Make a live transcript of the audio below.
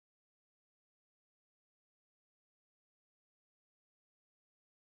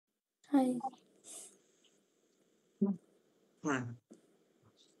Hi. Fine.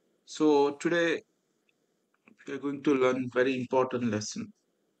 So today we are going to learn very important lesson.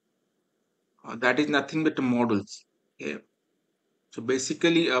 That is nothing but the models. Okay. So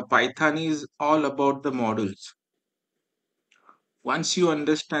basically, Python is all about the models. Once you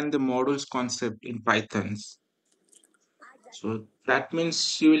understand the models concept in Pythons, so that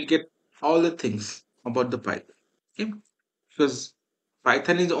means you will get all the things about the Python. Okay. Because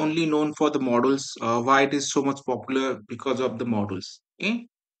Python is only known for the models. Why it is so much popular because of the models. Okay.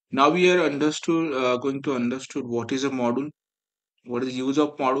 Now we are going to understood what is a model, what is the use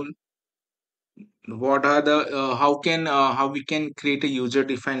of model, what are the how we can create a user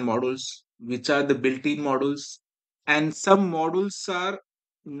defined models, which are the built-in models, and some models are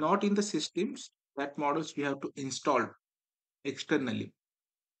not in the systems, that models we have to install externally.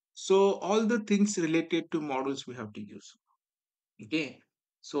 So all the things related to models we have to use. Okay.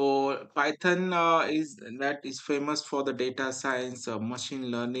 So Python is famous for the data science, machine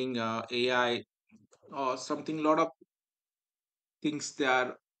learning, AI, or something. Lot of things they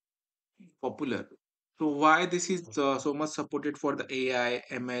are popular. So why this is so much supported for the AI,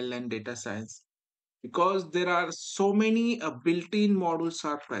 ML, and data science? Because there are so many built-in models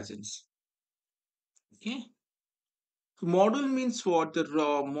are present. Okay, so model means what? The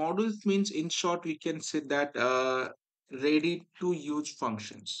raw models means, in short, we can say that ready to use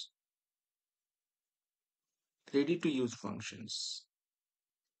functions. Ready to use functions.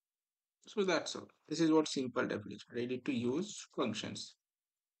 So that's all. This is what simple definition. Ready to use functions.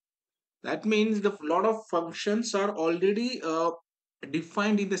 That means the lot of functions are already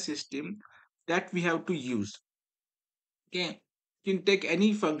defined in the system that we have to use. Okay, you can take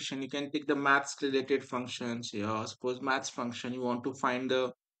any function. You can take the maths related functions. Yeah, suppose maths function. You want to find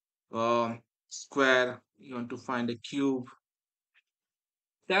the square. You want to find a cube.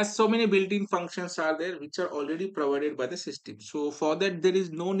 There's so many built-in functions are there which are already provided by the system. So for that, there is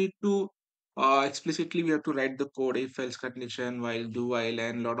no need to explicitly we have to write the code if else condition while do while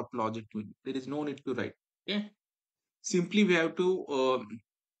and lot of logic to it. There is no need to write. Okay, simply we have to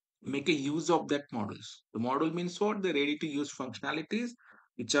make a use of that models. The model means what? The ready to use functionalities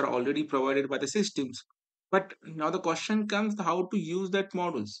which are already provided by the systems. But now the question comes how to use that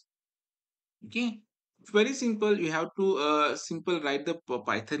models. Okay, it's very simple. You have to simple write the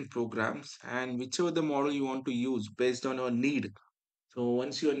Python programs and whichever the model you want to use based on your need. So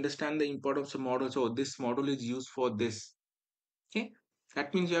once you understand the importance of models, so this model is used for this. Okay,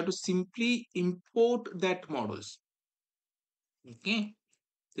 that means you have to simply import that models. Okay,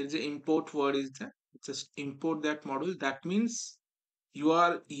 there is an import word is that just import that model. That means you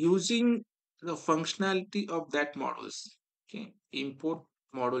are using the functionality of that models. Okay, import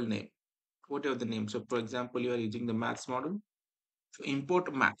model name, whatever the name. So for example, you are using the maths model, so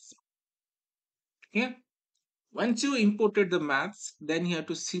import maths. Okay, once you imported the maths, then you have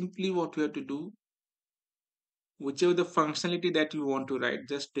to simply what you have to do, whichever the functionality that you want to write,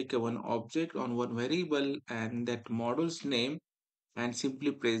 just take a one object on one variable and that model's name and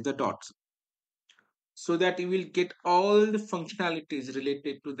simply press the dots, so that you will get all the functionalities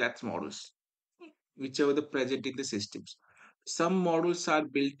related to that models, whichever the present in the systems. Some models are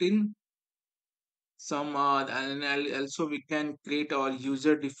built in, some and also we can create our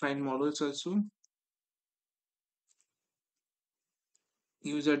user defined models also.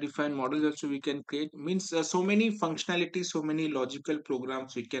 User defined models also we can create, means so many functionalities, so many logical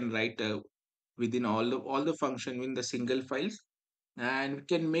programs we can write within all the function in the single files, and we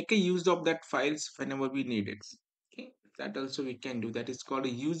can make a use of that files whenever we need it. Okay, that also we can do. That is called a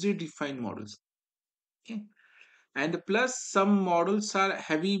user defined models. Okay, and plus some models are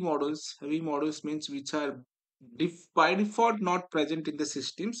heavy models. Heavy models means which are by default not present in the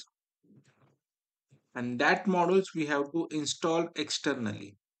systems, and that models we have to install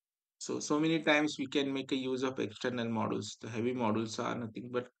externally. So many times we can make a use of external models. The heavy models are nothing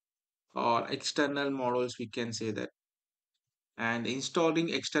but or external models, we can say that. And installing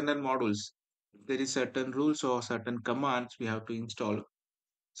external models, there is certain rules or certain commands we have to install.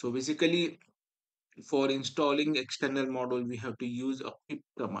 So basically, for installing external model, we have to use a pip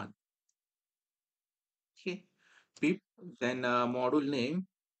command. Okay, pip, then module name,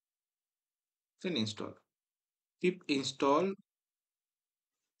 then install. Pip install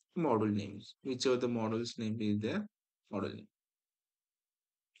module names, whichever the module's name is there, model name.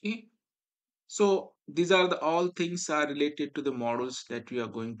 Okay. So these are the all things are related to the models that we are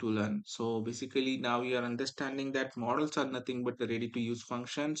going to learn. So basically now we are understanding that models are nothing but the ready to use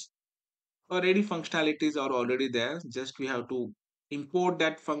functions, or ready functionalities are already there. Just we have to import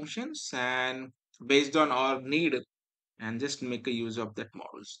that functions and based on our need and just make a use of that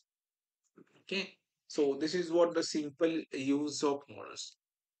models. Okay. So this is what the simple use of models.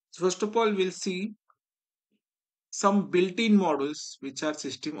 First of all, we'll see some built-in models which are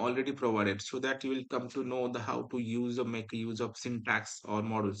system already provided, so that you will come to know the how to use or make use of syntax or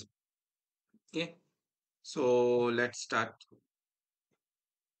models. Okay. So let's start.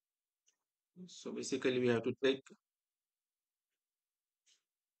 So basically we have to take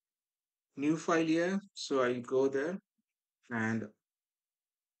new file here. So I'll go there and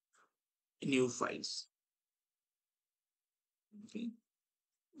new files. Okay.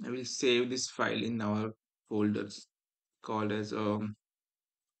 I will save this file in our folders called as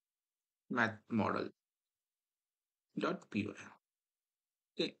math model.py.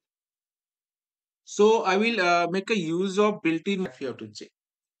 Okay. So I will make a use of built-in if you have to check.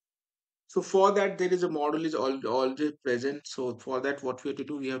 So for that, there is a model is already present. So for that, what we have to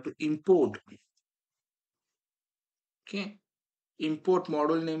do, we have to import. Okay. Import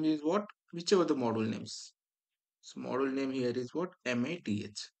model name is what? Whichever the model names. So model name here is what?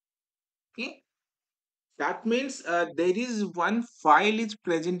 MATH. Okay. That means there is one file is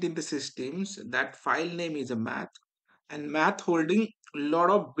present in the systems. That file name is a math, and math holding a lot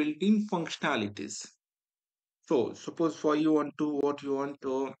of built-in functionalities. So suppose for you want to what you want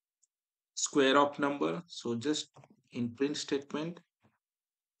to square of number. So just in print statement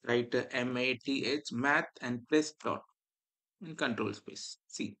write math math and press dot in control space.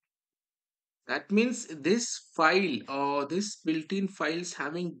 See, that means this file or this built-in files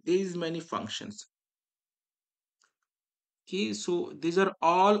having these many functions. Okay, so these are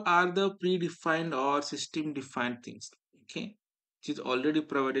all are the predefined or system defined things. Okay, which is already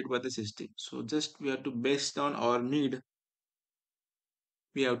provided by the system. So just we have to based on our need,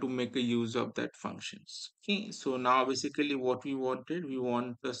 we have to make a use of that functions. Okay, so now basically what we wanted, we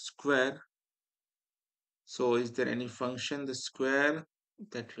want the square. So is there any function the square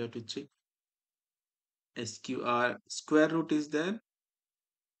that we have to check? Sqr square root is there.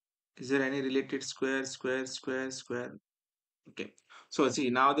 Is there any related square? Okay. So see,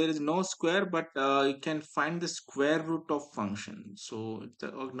 now there is no square, but you can find the square root of function. So it's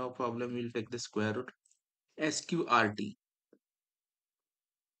no problem. We'll take the square root sqrt.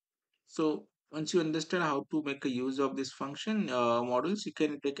 So once you understand how to make a use of this function models, you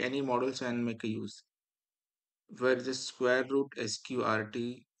can take any models and make a use. Where is the square root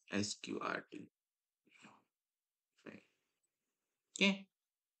sqrt. Right. Okay.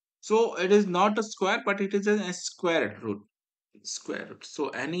 So it is not a square, but it is a square root. Square root. So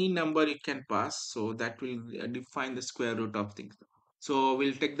any number you can pass, so that will define the square root of things. So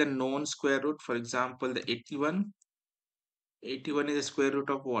we'll take the known square root, for example, the 81. 81 is the square root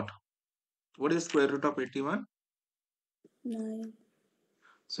of what? What is the square root of 81? 9.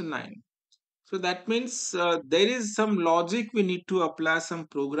 So 9. So that means there is some logic we need to apply some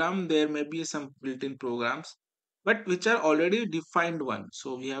program. There may be some built-in programs, but which are already defined one.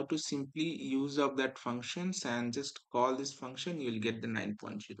 So we have to simply use of that functions and just call this function. You will get the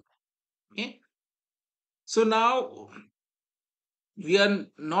 9.0. Okay. So now we are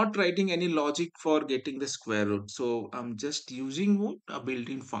not writing any logic for getting the square root. So I'm just using what? A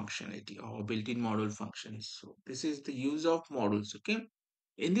built-in functionality or built-in model functions. So this is the use of models. Okay.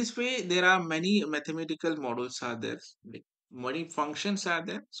 In this way, there are many mathematical models are there. Like many functions are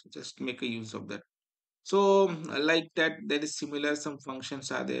there. So just make a use of that. So like that, there is similar some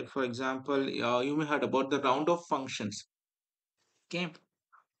functions are there. For example, you may heard about the round of functions. Okay.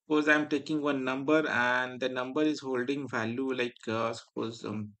 Suppose I'm taking one number and the number is holding value like suppose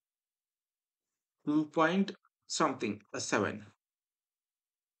 2 point something, a 7.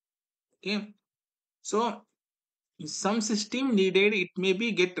 Okay. So some system needed, it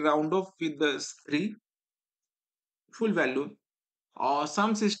maybe get round off with the 3 full value, or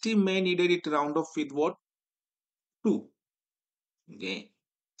some system may needed it round off with what? 2. Okay.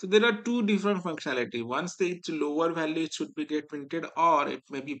 So there are two different functionality. Once the its lower value it should be get printed, or it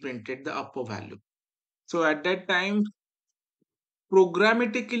may be printed the upper value. So at that time,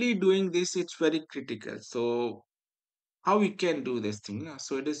 programmatically doing this, it's very critical. So how we can do this thing, no?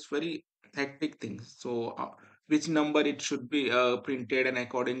 So it is very hectic thing. So which number it should be printed, and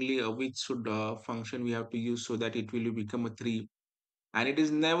accordingly which should function we have to use so that it will become a 3. And it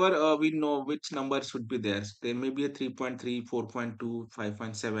is never we know which number should be there. There may be a 3.3, 4.2,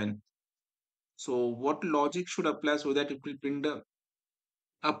 5.7. So what logic should apply so that it will print the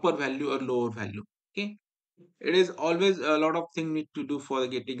upper value or lower value? Okay. It is always a lot of thing need to do for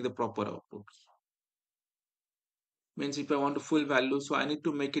getting the proper output. Means if I want a full value, so I need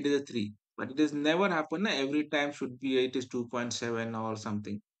to make it as a 3. But it has never happened. Every time should be it is 2.7 or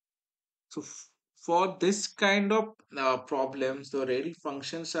something. So For this kind of problems, the real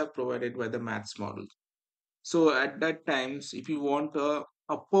functions are provided by the maths model. So at that times, if you want a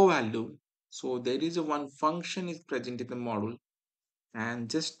upper value, so there is a one function is present in the model, and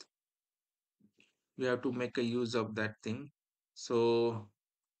just we have to make a use of that thing. So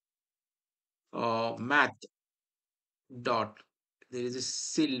math dot, there is a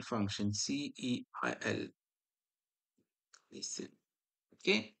ceil function, ceil. Ceil.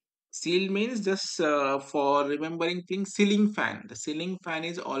 Okay, ceil means just for remembering things, ceiling fan. The ceiling fan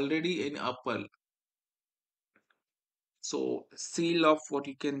is already in upper, so ceil of what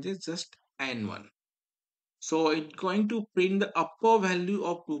you can just n1. So it's going to print the upper value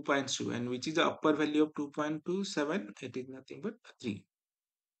of 2.2, and which is the upper value of 2.27? It is nothing but 3.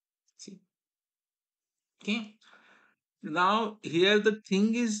 See, okay. Now here the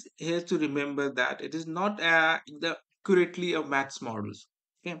thing is here to remember that it is not the accurately a maths models.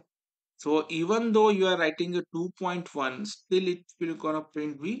 Okay. So even though you are writing a 2.1, still it will gonna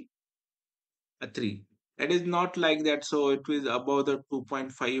print be a 3. It is not like that. So it is above the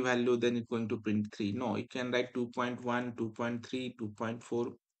 2.5 value, then it's going to print 3. No, you can write 2.1, 2.3, 2.4.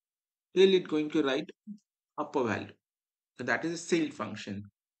 Till it's going to write upper value. So that is a ceil function.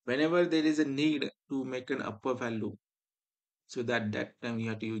 Whenever there is a need to make an upper value, so that time you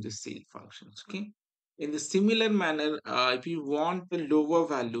have to use the ceil functions. Okay. In the similar manner, if you want the lower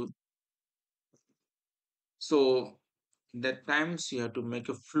value, so that times you have to make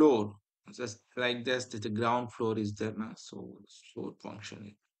a floor. Just like this, the ground floor is there now. So floor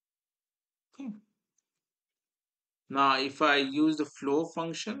function. Okay. Now if I use the floor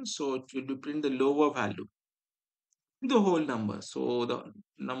function, so it will be print the lower value, the whole number. So the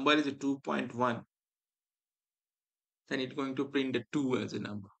number is a 2.1, then it's going to print the 2 as a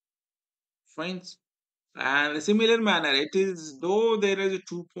number. Fine. And a similar manner, it is though there is a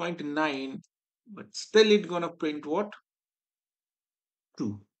 2.9, but still it's gonna print what?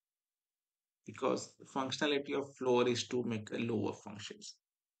 2. Because the functionality of floor is to make a lower functions.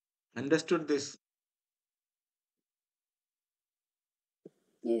 Understood this?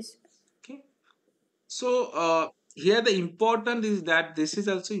 Yes. Okay. So here the important is that this is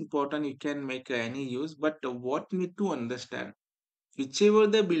also important. You can make any use, but what need to understand, whichever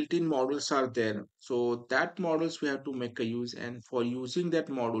the built-in models are there, so that models we have to make a use, and for using that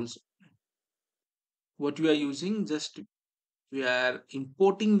models, what we are using, just we are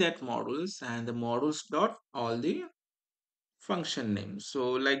importing that models and the models dot all the function names.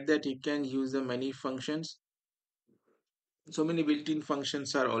 So like that you can use the many functions. So many built-in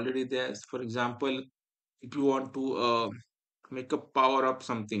functions are already there. For example, if you want to make a power up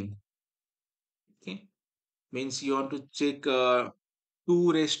something, okay, means you want to check 2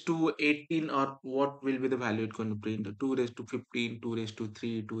 raised to 18, or what will be the value it's going to print, 2 raised to 15, 2 raised to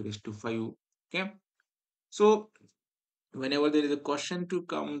 3, 2 raised to 5. Okay, so whenever there is a question to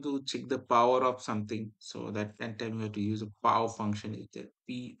come to check the power of something, so that time you have to use a power function. Is there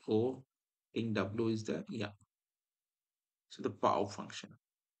po in w is there? Yeah, so the power function.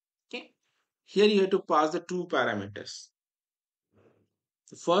 Okay, here you have to pass the two parameters.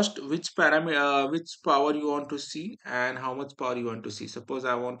 First, which power you want to see and how much power you want to see. Suppose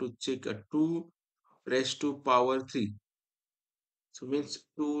I want to check a 2 raised to power 3. So means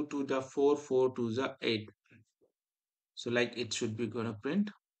 2 to the 4, 4 to the 8. So like it should be gonna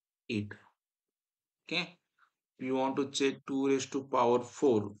print 8. Okay. You want to check 2 raised to power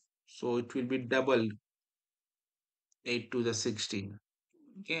 4. So it will be double 8 to the 16.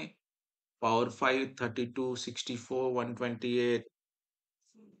 Okay. Power 5, 32, 64, 128,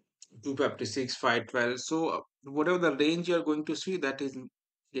 256, 512. So whatever the range you are going to see, that is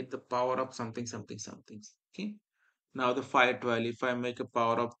get the power of something, something, something. Okay. Now the 512, if I make a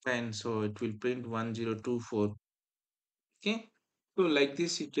power of 10, so it will print 1024. Okay. So like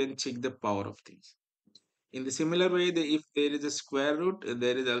this, you can check the power of things. In the similar way, if there is a square root,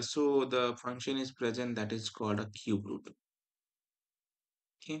 there is also the function is present that is called a cube root.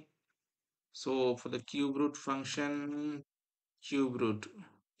 Okay. So for the cube root function, cube root,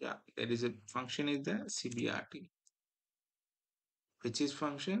 yeah, there is a function is the CBRT, which is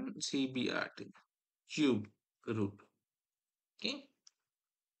function CBRT, cube root. Okay.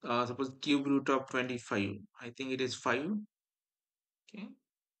 Suppose cube root of 25. I think it is 5. Okay.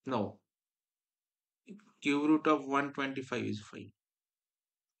 No, cube root of 125 is 5.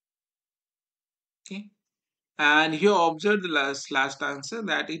 Okay. And you observe the last answer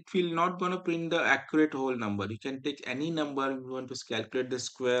that it will not going to print the accurate whole number. You can take any number you want to calculate the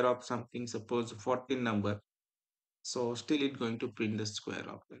square of something, suppose 14 number. So still it going to print the square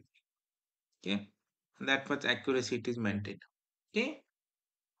of it. Okay. And that much accuracy it is maintained. Okay.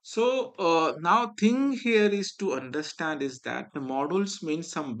 So now thing here is to understand is that the modules means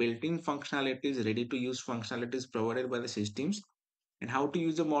some built-in functionalities, ready to use functionalities provided by the systems. And how to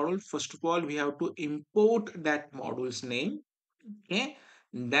use the module? First of all, we have to import that module's name. Okay.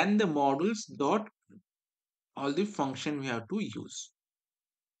 Then the modules dot all the function we have to use.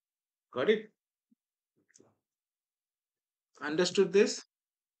 Got it? Understood this?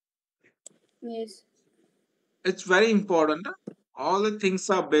 Yes. It's very important. All the things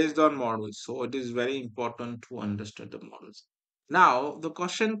are based on models, so it is very important to understand the models. Now the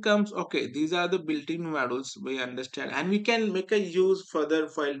question comes, okay, these are the built-in models we understand, and we can make a use further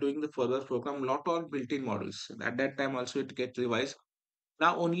while doing the further program. Not all built-in models. At that time also it gets revised.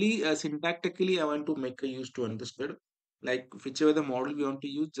 Now only syntactically I want to make a use to understand. Like whichever the model we want to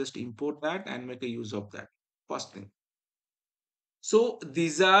use, just import that and make a use of that. First thing. So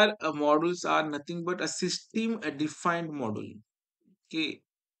these are models are nothing but a system a defined model. Okay,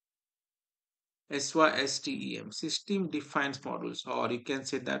 SYSTEM, system defines models, or you can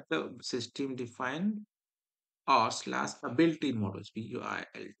say that the system defined or slash a built-in models,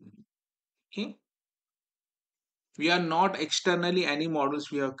 BUILT. Okay, we are not externally any models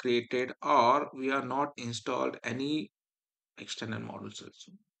we have created, or we are not installed any external models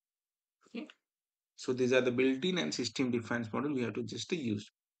also. Okay, so these are the built-in and system defines model we have to just use.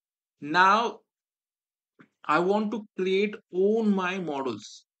 Now I want to create own my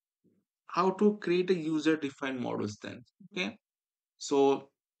models. How to create a user defined models then? Okay,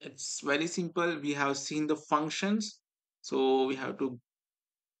 so it's very simple. We have seen the functions, so we have to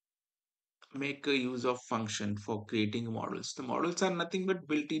make a use of function for creating models. The models are nothing but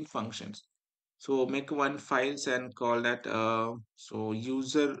built-in functions. So make one files and call that so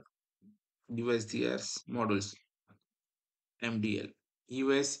user users models mdl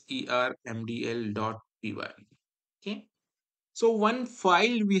user dot py. Okay, so one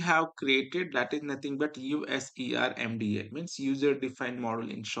file we have created, that is nothing but usermdl, means user defined model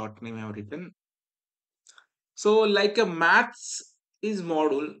in short name I have written. So like a maths is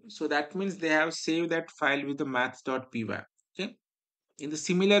module, so that means they have saved that file with the maths.py. Okay. In the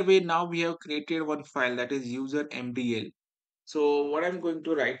similar way, now we have created one file that is user mdl. So what I'm going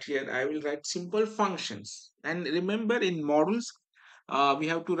to write here, I will write simple functions. And remember in modules, we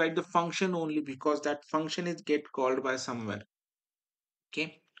have to write the function only because that function is get called by somewhere.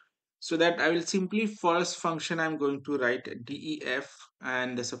 Okay. So that I will simply first function I'm going to write def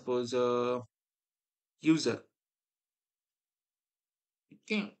and suppose user.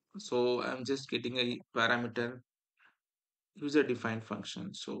 Okay, so I'm just getting a parameter user defined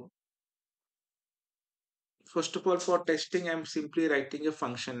function. So first of all, for testing, I'm simply writing a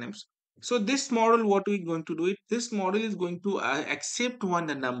function names. So this model, what we're going to do it, this model is going to accept one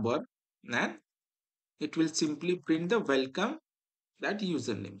number, and it will simply print the welcome, that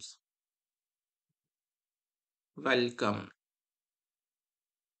usernames. Welcome,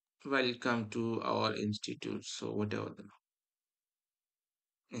 welcome to our institute. So whatever the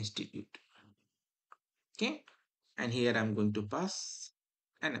institute. Okay, and here I'm going to pass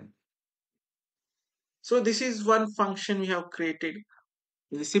nm. So this is one function we have created.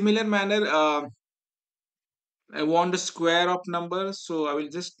 In a similar manner, I want the square of number, so I will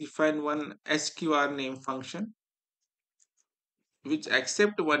just define one sqr name function which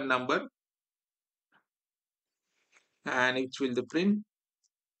accept one number and which will the print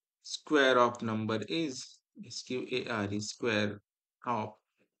square of number is square is square of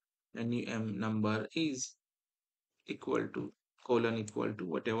num number is equal to colon equal to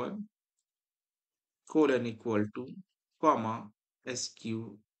whatever colon equal to comma sq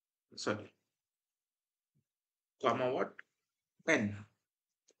sorry comma what n.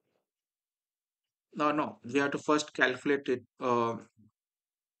 No, we have to first calculate it, or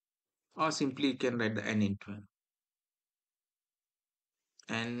simply you can write the n into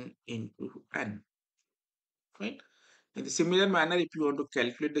n, right? In the similar manner, if you want to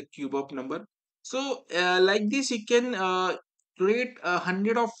calculate the cube of number, so like this, you can create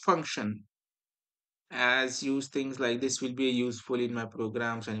 100 of function as use things like this will be useful in my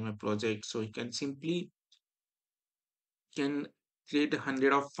programs and in my project. So you can simply can create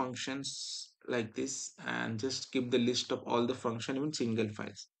 100 of functions like this and just keep the list of all the function in single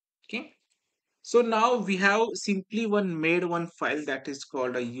files. Okay. So now we have simply one made one file that is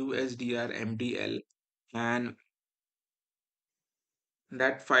called a USDR MDL, and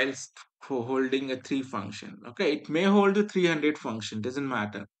that file's for holding a three function. Okay, it may hold the 300 function, doesn't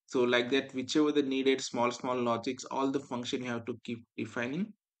matter. So like that, whichever the needed small logics, all the function you have to keep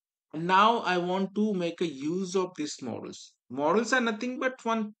defining. And now I want to make a use of these models. Models are nothing but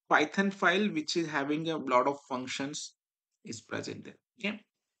one Python file which is having a lot of functions is present there. Okay.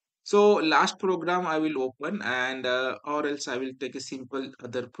 So last program I will open, and or else I will take a simple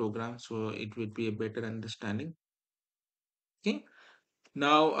other program, so it will be a better understanding. Okay.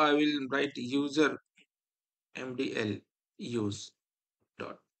 Now I will write user mdl use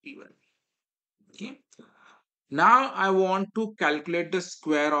dot p1. Okay. Now I want to calculate the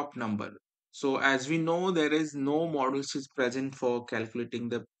square of number. So as we know, there is no models is present for calculating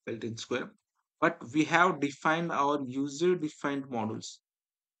the built-in square, but we have defined our user defined models.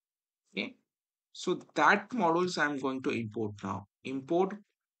 Okay. So that models I'm going to import now. Import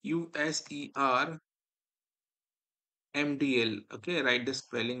user mdl. Okay. Write the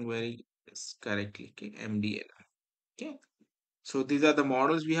spelling very correctly. Okay. Mdl. Okay. So these are the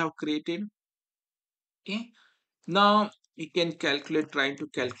models we have created. Okay. Now we can calculate, trying to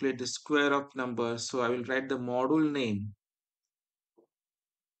calculate the square of numbers. So I will write the module name.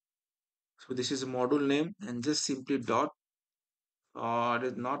 So this is a module name, and just simply dot, or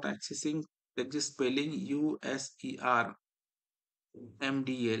not accessing, just spelling user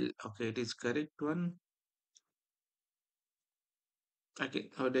mdl. Okay, it is correct one. Okay,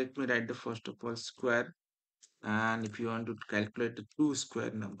 so let me write the first of all square. And if you want to calculate the two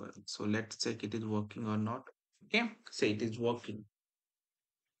square number, so let's check it is working or not. Okay, say it is working.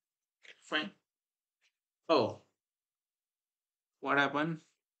 Fine. Oh, what happened?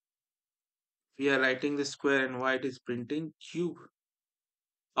 We are writing the square and why it is printing cube.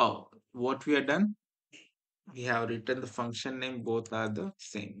 Oh, what we have done? We have written the function name, both are the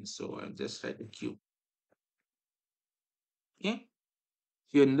same. So I'll just write a cube. Okay.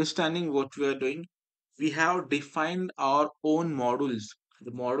 You understanding what we are doing? We have defined our own modules.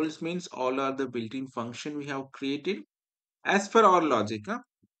 The modules means all are the built-in function we have created as per our logic.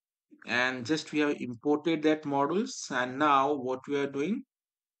 And just we have imported that modules. And now what we are doing?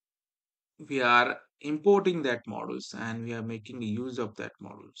 We are importing that modules and we are making use of that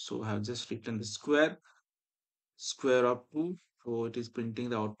module. So I have just written the square of 2. So it is printing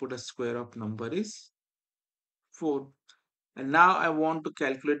the output as square of number is 4. And now I want to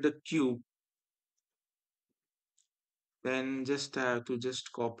calculate the cube. Then just have to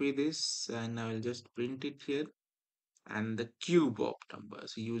just copy this and I will just print it here. And the cube of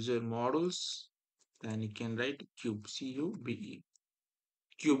numbers, user models. Then you can write cube, cube.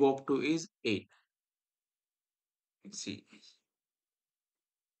 Cube of 2 is 8. See.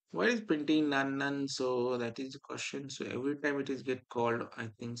 Why is printing none none? So that is the question. So every time it is get called, I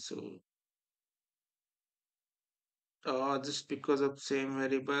think so. Just because of same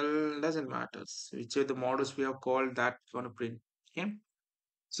variable doesn't matter. Whichever the models we have called, that gonna print. Okay.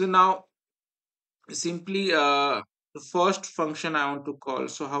 So now simply the first function I want to call.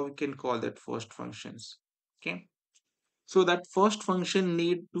 So how we can call that first functions? Okay. So that first function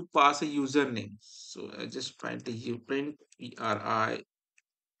need to pass a username. So I just find the u print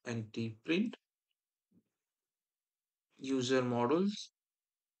print user models.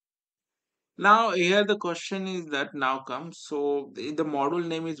 Now here the question is that now comes, so the model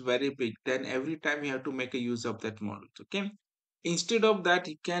name is very big, then every time you have to make a use of that model. Okay. Instead of that,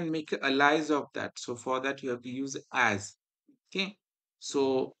 you can make a alias of that. So for that you have to use as. Okay.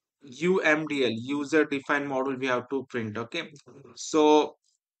 So UMDL, user defined model, we have to print. Okay. So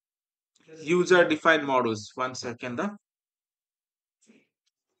user defined models. One second.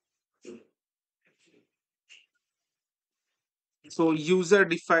 So user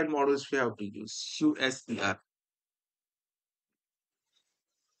defined models we have to use USDR.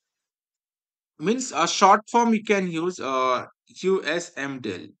 Means a short form you can use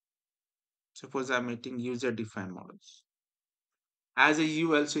USMDL. Suppose I'm making user defined models. As a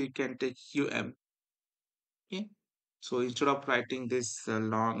U also you can take UM. Okay. So instead of writing this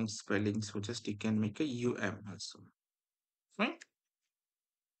long spelling, so just you can make a UM also. Right?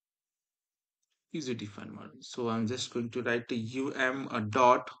 User defined model. So I'm just going to write a UM a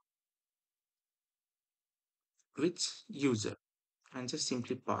dot with user and just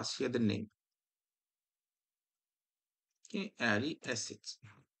simply pass here the name. Okay, array assets.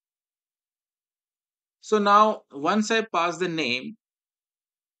 So now once I pass the name,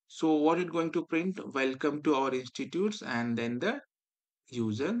 so what it going to print? Welcome to our institutes and then the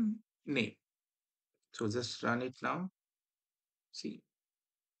user name. So just run it now. See,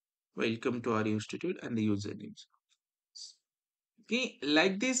 welcome to our institute and the usernames. Okay,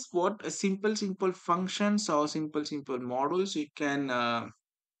 like this, what a simple functions or simple models you can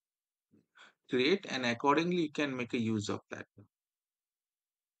create, and accordingly you can make a use of that.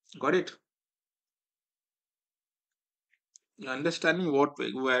 Got it? You understanding what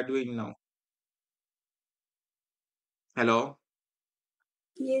we are doing now? Hello.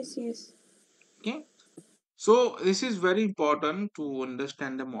 Yes, yes. Okay. So this is very important to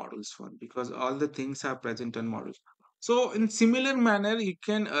understand the models one, because all the things are present in models. So in similar manner, you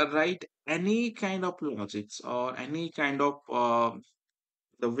can write any kind of logics or any kind of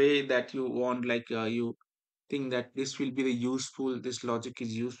the way that you want, like you think that this will be the useful, this logic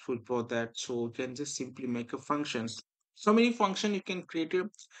is useful for that. So you can just simply make a functions. So many function you can create a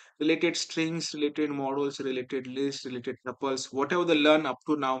related strings, related models, related lists, related tuples, whatever the learn up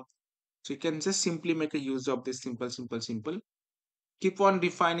to now. So you can just simply make a use of this simple. Keep on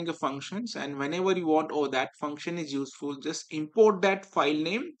defining the functions, and whenever you want, oh, that function is useful, just import that file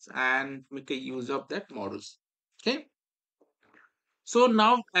name and make a use of that models. Okay. So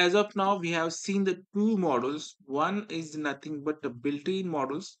now, as of now, we have seen the two models. One is nothing but the built-in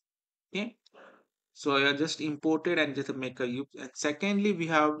models. Okay. So I just imported and just make a use. And secondly, we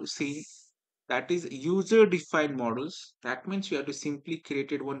have seen that is user-defined models. That means you have to simply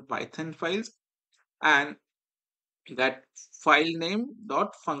created one Python files, and that file name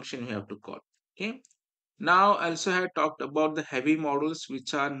dot function you have to call. Okay. Now also I had talked about the heavy models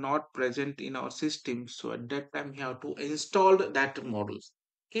which are not present in our system. So at that time you have to install that models.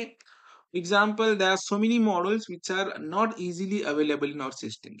 Okay. Example, there are so many models which are not easily available in our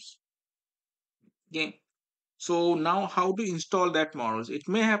systems. Okay. So now how to install that models? It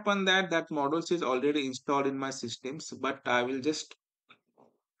may happen that that models is already installed in my systems, but I will just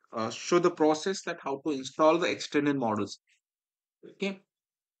show the process that how to install the external models. Okay.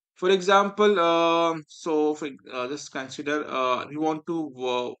 For example, just consider we want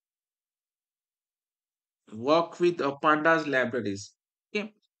to work with pandas libraries.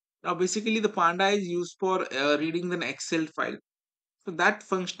 Okay. Now, basically, the panda is used for reading an Excel file. So that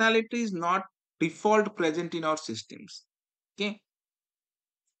functionality is not default present in our systems. Okay.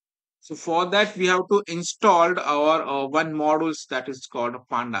 So for that, we have to install our one models that is called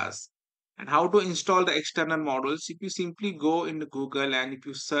pandas. And how to install the external models? If you simply go into Google and if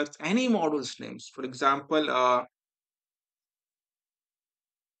you search any models names, for example,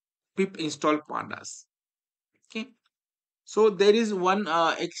 pip install pandas. Okay. So there is one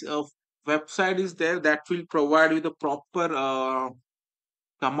website is there that will provide you the proper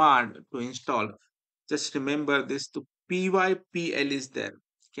command to install. Just remember this, the pypl is there.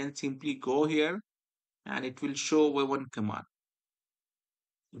 You can simply go here and it will show one command.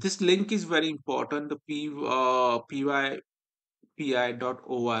 This link is very important, the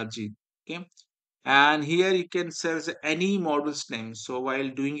pypi.org. Okay. And here you can search any models name. So while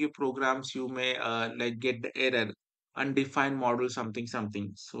doing your programs, you may like get the error undefined model something.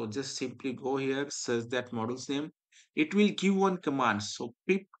 So just simply go here, search that model's name. It will give one command. So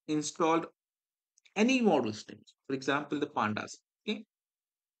pip installed any models name. For example, the pandas. Okay.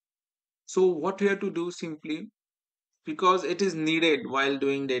 So what we have to do simply, because it is needed while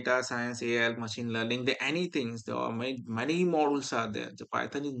doing data science, AI, machine learning, the anything. There are many models are there. The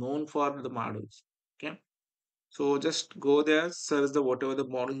Python is known for the models. Okay. So just go there, search the whatever the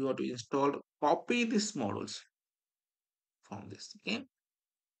model you want to install, copy these models from this. Okay.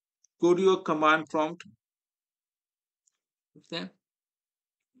 Go to your command prompt. Okay.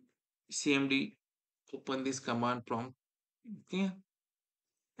 CMD, open this command prompt. Okay.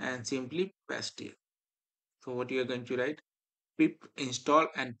 And simply paste it. So what you are going to write? Pip install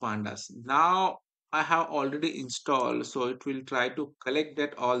and pandas. Now I have already installed, so it will try to collect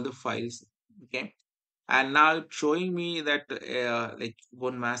that all the files. Okay. And now it's showing me that like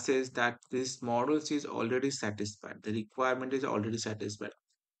one message that this models is already satisfied, the requirement is already satisfied.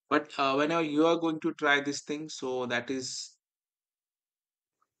 But whenever you are going to try this thing, so that is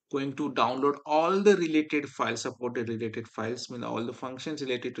going to download all the related files, supported related files, mean all the functions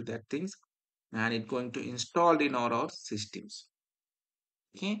related to that things, and it's going to install in our systems.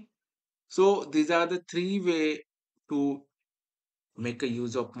 Okay. So these are the three way to make a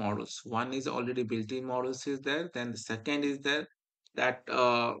use of models. One is already built-in models is there. Then the second is there that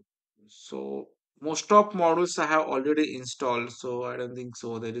so most of models I have already installed. So I don't think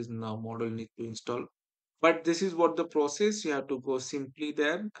so there is no model need to install. But this is what the process. You have to go simply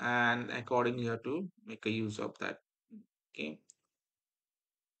there and accordingly you have to make a use of that. Okay.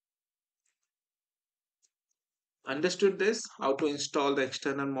 Understood this? How to install the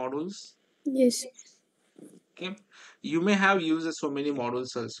external models? Yes. Okay. You may have used so many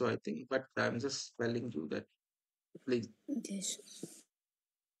models also, I think, but I'm just telling you that like Yes.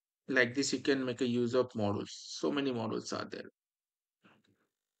 like this you can make a use of models. So many models are there.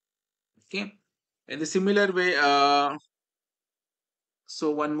 Okay. In the similar way, so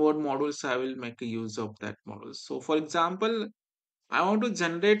one more models I will make a use of that model. So for example, I want to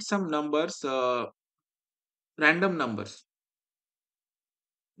generate some numbers, random numbers.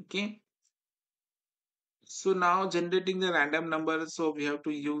 Okay. So now generating the random number, so we have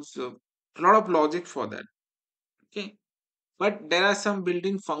to use a lot of logic for that. Okay, but there are some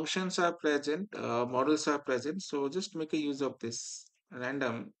built-in functions are present, models are present. So just make a use of this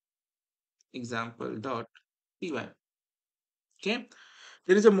random example dot py. Okay,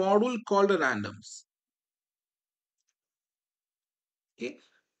 there is a module called a randoms. Okay,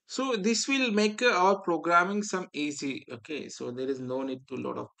 so this will make our programming some easy. Okay, so there is no need to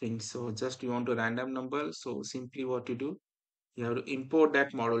lot of things. So just you want a random number. So simply what you do, you have to import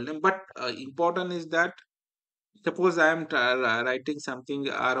that model name. But important is that suppose I am writing something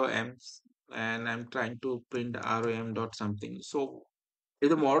ROMs and I'm trying to print ROM dot something. So if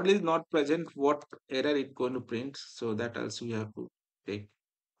the model is not present, what error it going to print? So that also you have to take.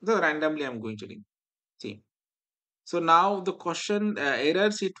 So randomly I'm going to see. So now the question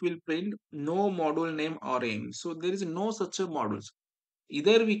errors it will print no module name or aim. So there is no such a models.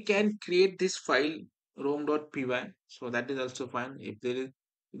 Either we can create this file rom.py. So that is also fine. If there is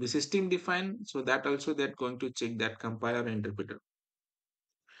the system defined, so that also they're going to check that compiler and interpreter.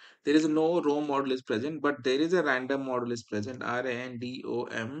 There is no ROM model is present, but there is a random model is present.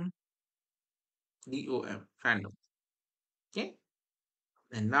 RANDOM random. Okay.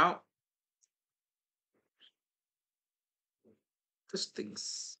 And now this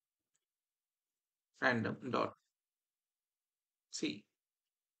things random dot c.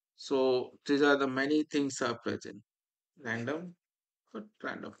 So these are the many things are present. Random but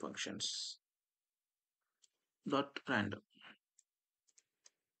random functions dot random.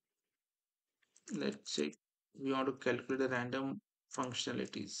 Let's say we want to calculate the random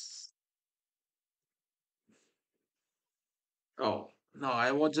functionalities. Oh, no,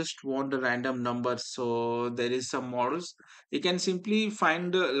 I was just want a random number. So there is some models. You can simply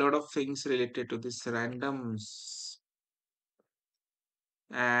find a lot of things related to this randoms.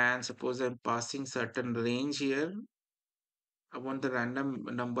 And suppose I'm passing certain range here. I want the random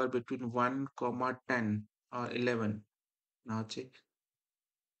number between 1 comma 10 or 11. Now check.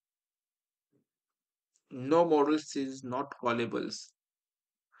 No models is not callables.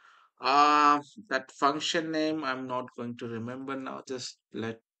 Uh, that function name I'm not going to remember now. Just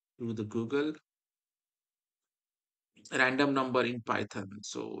let do the Google random number in Python.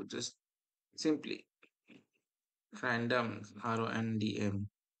 So just simply random RONDM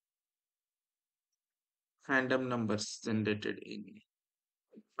random numbers generated in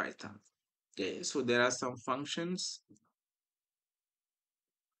Python. Okay, so there are some functions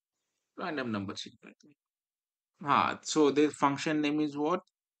random numbers in Python. So the function name is what?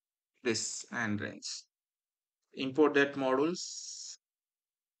 This and range. Import that modules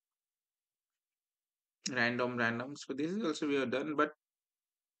random. So this is also we have done, but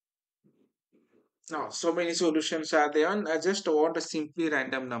no, so many solutions are there. And I just want a simply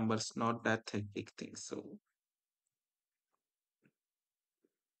random numbers, not that big thing. So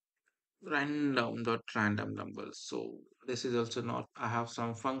random numbers. So this is also not. I have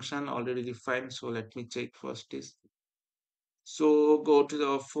some function already defined. So let me check first is. So go to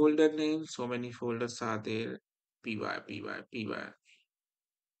the folder name. So many folders are there. Py.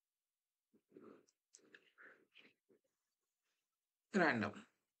 Random.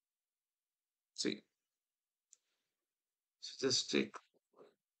 See, so just check.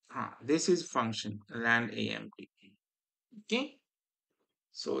 This is function rand amt. Okay.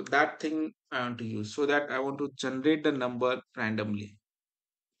 So that thing I want to use. So that I want to generate the number randomly,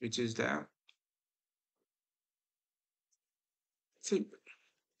 which is the see.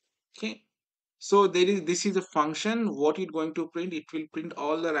 Okay. So there is this is a function. What it going to print? It will print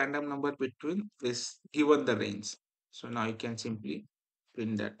all the random number between this given the range. So now you can simply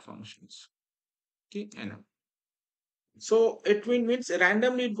print that functions. Okay. And so it means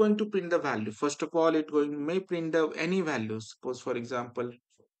randomly it going to print the value. First of all, it going may print the any value. Suppose for example,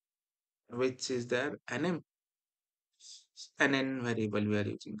 which is there nn variable we are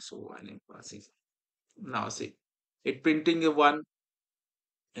using. So nn passing. Now see, it printing a one.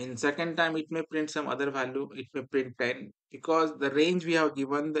 In second time, it may print some other value. It may print 10 because the range we have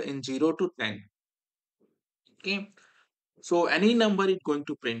given the in 0 to 10. Okay. So any number it going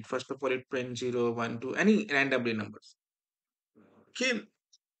to print. First of all, it print 0, 1, 2, any randomly numbers. Okay.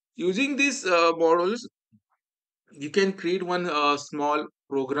 Using these models, you can create one small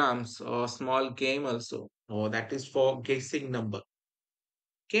programs or small game also. Oh, that is for guessing number.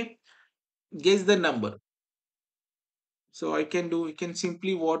 Okay. Guess the number. So I can do, you can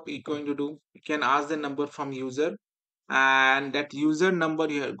simply what you going to do. You can ask the number from user and that user number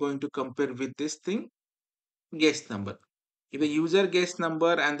you are going to compare with this thing guess number. If the user guess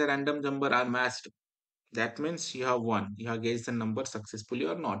number and the random number are matched, that means you have won. You have guessed the number successfully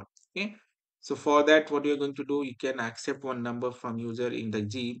or not. Okay. So for that, what you're going to do, you can accept one number from user in the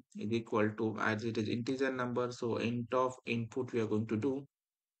G is equal to, as it is integer number, so int of input we are going to do.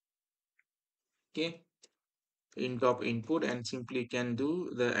 Okay, int of input, and simply can do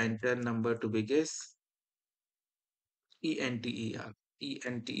the enter number to be guess, enter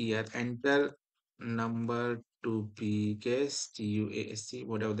enter number to be guess, guac,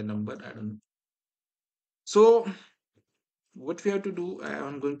 whatever the number, I don't know. So what we have to do, I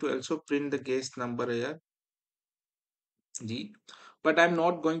am going to also print the guess number here, G, but I'm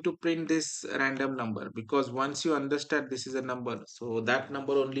not going to print this random number, because once you understand this is a number, so that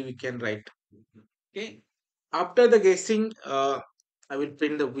number only we can write. Okay. After the guessing, I will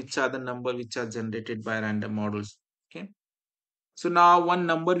print the which are the number which are generated by random models. Okay. So now one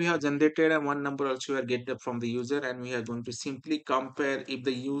number we have generated and one number also we are getting from the user, and we are going to simply compare if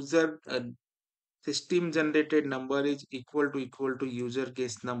the user system generated number is equal to user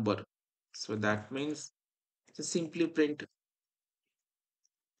guess number. So that means just simply print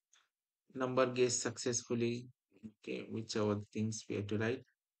number guess successfully. Okay, whichever things we have to write,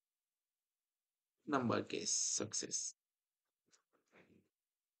 number guess success.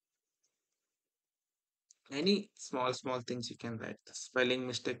 Any small things you can write. The spelling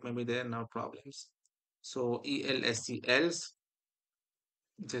mistake may be there, no problems. So else,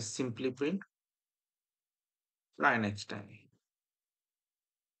 just simply print, try next time.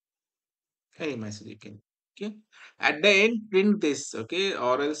 Any message you can. Okay. At the end, print this, okay,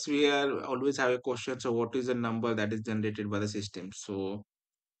 or else we are always have a question. So what is the number that is generated by the system? So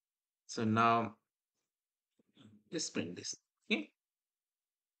now just print this. Okay.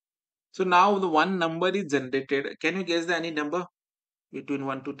 So now the one number is generated. Can you guess the any number between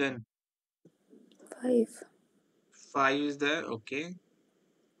 1 to 10? 5. 5 is there, okay.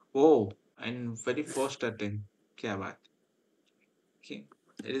 Oh, and very first attempt. Kya baat. Okay.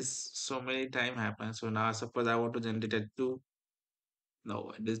 It is so many time happen. So now suppose I want to generate a 2.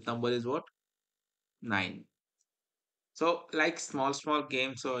 No, this number is what? 9. So like small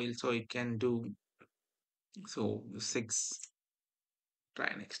games, so also you can do. So 6.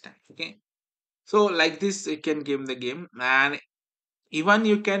 Try next time. Okay. So like this you can game the game, and even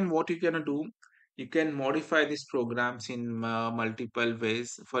you can, what you can do, you can modify these programs in multiple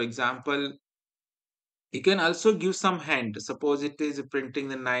ways. For example, you can also give some hint. Suppose it is printing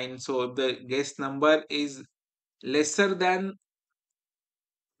the 9. So if the guess number is lesser than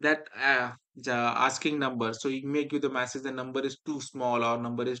that asking number, so you may give the message the number is too small or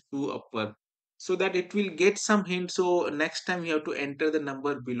number is too upper, so that it will get some hint. So next time you have to enter the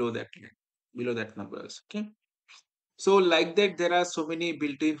number below that line, below that numbers. Okay. So like that, there are so many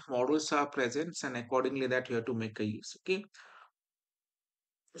built-in models are present, and accordingly that you have to make a use. Okay.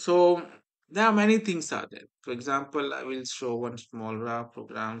 So there are many things are there. For example, I will show one small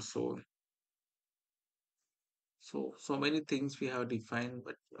program. So many things we have defined,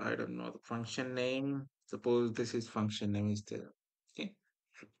 but I don't know the function name. Suppose this is function name is there. Okay.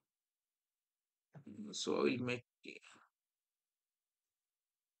 So I will make,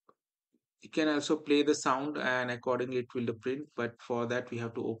 you can also play the sound and accordingly it will print. But for that we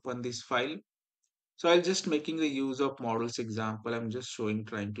have to open this file. So I'll just making the use of models example. I'm just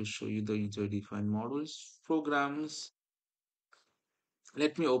trying to show you the user defined models programs.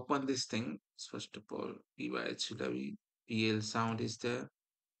 Let me open this thing. First of all, PYHW PL sound is there.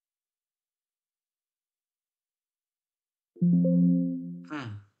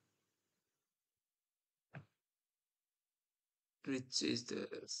 Hmm. Which is the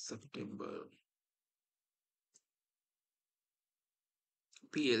September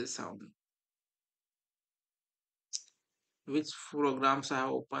PL sound. Which programs I have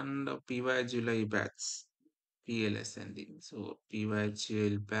opened? PYGL batch, PLSND. So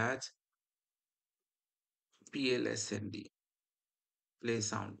PYGL batch, PLSND, play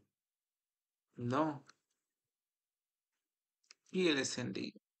sound. No,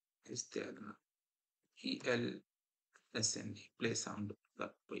 PLSND is there. ELSND, play sound.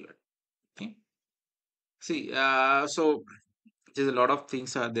 Okay. See, so there's a lot of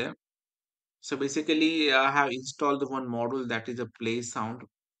things are there. So basically, I have installed the one model that is a play sound.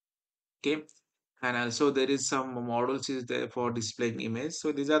 Okay. And also there is some models is there for displaying image.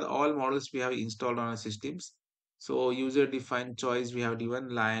 So these are all models we have installed on our systems. So user defined choice we have given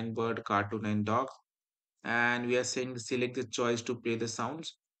lion, bird, cartoon, and dog. And we are saying select the choice to play the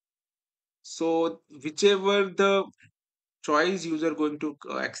sounds. So whichever the choice user going to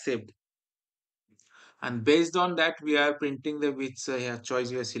accept, and based on that we are printing the which choice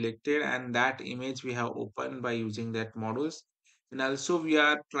we have selected, and that image we have opened by using that models. And also we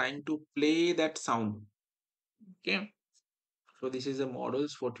are trying to play that sound. Okay. So this is the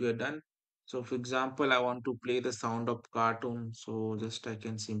models what we have done. So for example, I want to play the sound of cartoon. So just I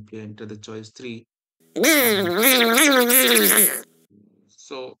can simply enter the choice 3. And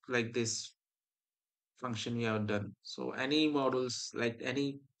so like this function we have done. So any models, like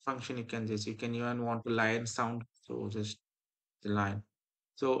any function you can even want to lion sound. So just the line.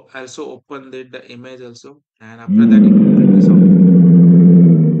 So also open the image also, and after that it will play the sound.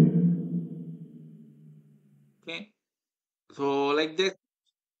 Okay. So like that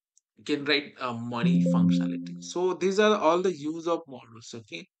you can write a money functionality. So these are all the use of models.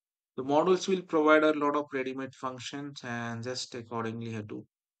 Okay. The models will provide a lot of ready-made functions and just accordingly have to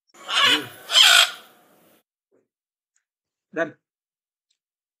use them.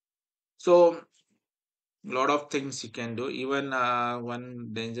 So lot of things you can do. Even one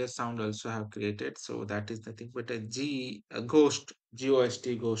danger sound also have created. So that is the thing. But a ghost,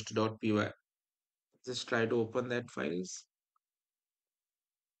 ghost.py. Just try to open that files.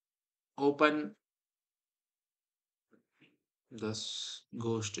 Open this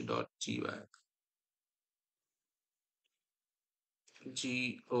ghost.py.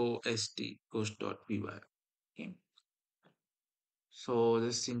 Ghost.py. Okay. So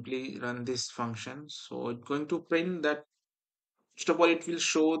just simply run this function. So it's going to print that. First of all, it will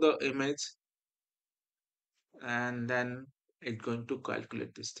show the image and then it's going to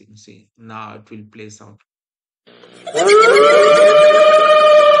calculate this thing. See, now it will play sound. Okay.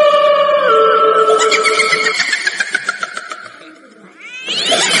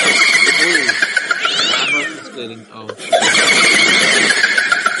 Oh, Amherst is clearing. Oh,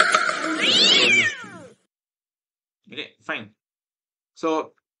 okay, fine.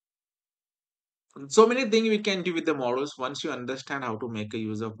 So, so many things we can do with the models once you understand how to make a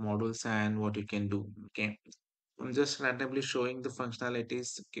use of models and what you can do. Okay, I'm just randomly showing the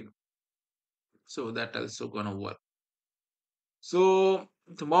functionalities. Okay, so that also gonna work. So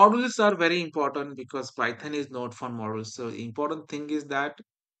the models are very important because Python is not for models. So the important thing is that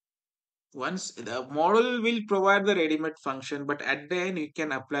once the model will provide the ready-made function, but at the end you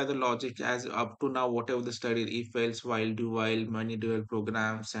can apply the logic as up to now whatever the study if else while do while many dual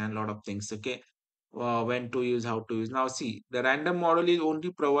programs and lot of things. Okay, when to use, how to use. Now see, the random model is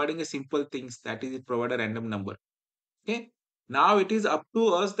only providing a simple things, that is it provide a random number. Okay, now it is up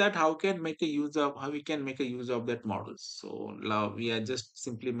to us that how we can make a use of that model. So now we are just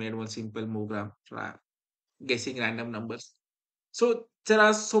simply made one simple program guessing random numbers. So there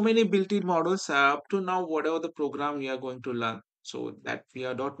are so many built-in models up to now, whatever the program we are going to learn. So that we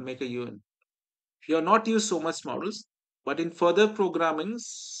are not make a we are not use so much models, but in further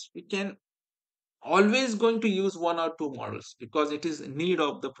programmings, we can always going to use one or two models because it is need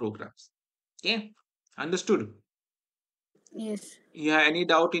of the programs. Okay, understood? Yes. You have any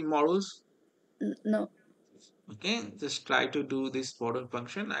doubt in models? No. Okay, just try to do this model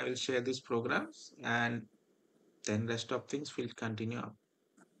function. I will share these programs and then rest of things will continue up.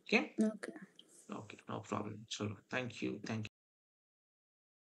 Okay, Okay. okay, no problem. So thank you. Thank you.